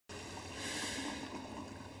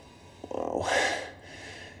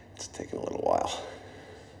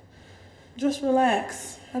Just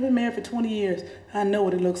relax. I've been married for 20 years. I know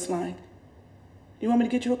what it looks like. You want me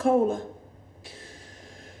to get you a cola?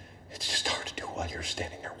 It's just hard to do while you're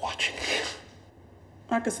standing there watching.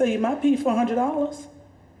 I could sell you my pee for $100.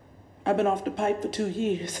 I've been off the pipe for 2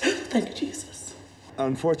 years. Thank you, Jesus.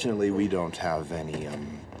 Unfortunately, we don't have any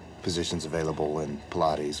positions available in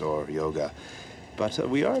Pilates or yoga, but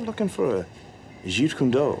we are looking for a Jeet Kune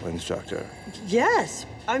Do instructor. Yes.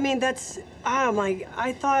 I mean, that's, oh my,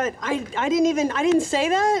 I thought, I didn't say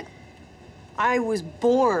that. I was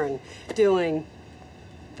born doing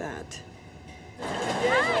that.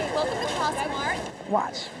 Hi, welcome to Cosmart.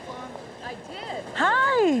 Watch. I did.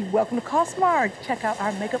 Hi, welcome to Cosmart. Check out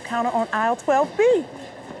our makeup counter on aisle 12B.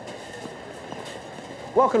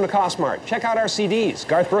 Welcome to Cosmart. Check out our CDs.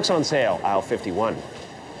 Garth Brooks on sale, aisle 51.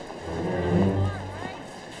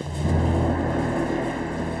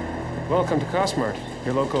 Welcome to Cosmart,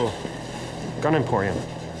 your local gun emporium.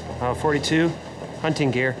 Aisle 42,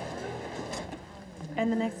 hunting gear.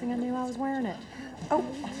 And the next thing I knew, I was wearing it. Oh,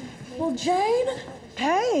 well, Jane.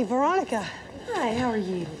 Hey, Veronica. Hi, how are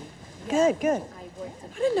you? Good, good.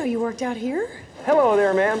 I didn't know you worked out here. Hello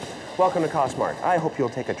there, ma'am. Welcome to Cosmart. I hope you'll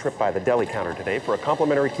take a trip by the deli counter today for a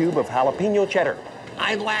complimentary cube of jalapeno cheddar.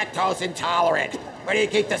 I'm lactose intolerant. Where do you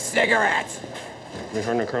keep the cigarettes? We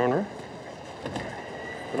heard in the corner.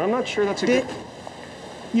 But I'm not sure that's a good...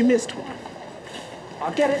 You missed one.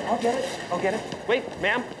 I'll get it, I'll get it, I'll get it. Wait,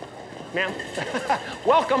 ma'am, ma'am.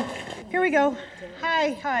 Welcome. Here we go.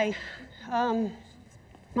 Hi, hi.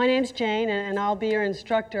 My name's Jane, and I'll be your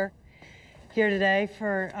instructor here today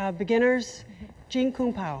for beginners Jeet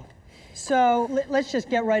Kune Do. So let's just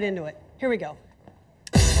get right into it. Here we go.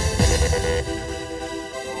 We're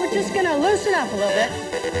just gonna loosen up a little bit.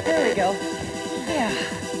 Here we go. Yeah.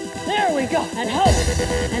 There we go. And hold.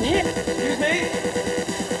 And hit. Excuse me.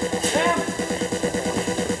 Ma'am.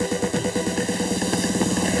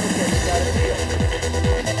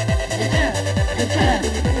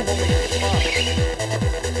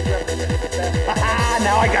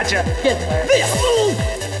 Now I got you. Get this.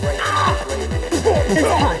 And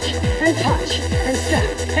punch. And punch. And step.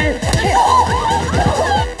 And hit.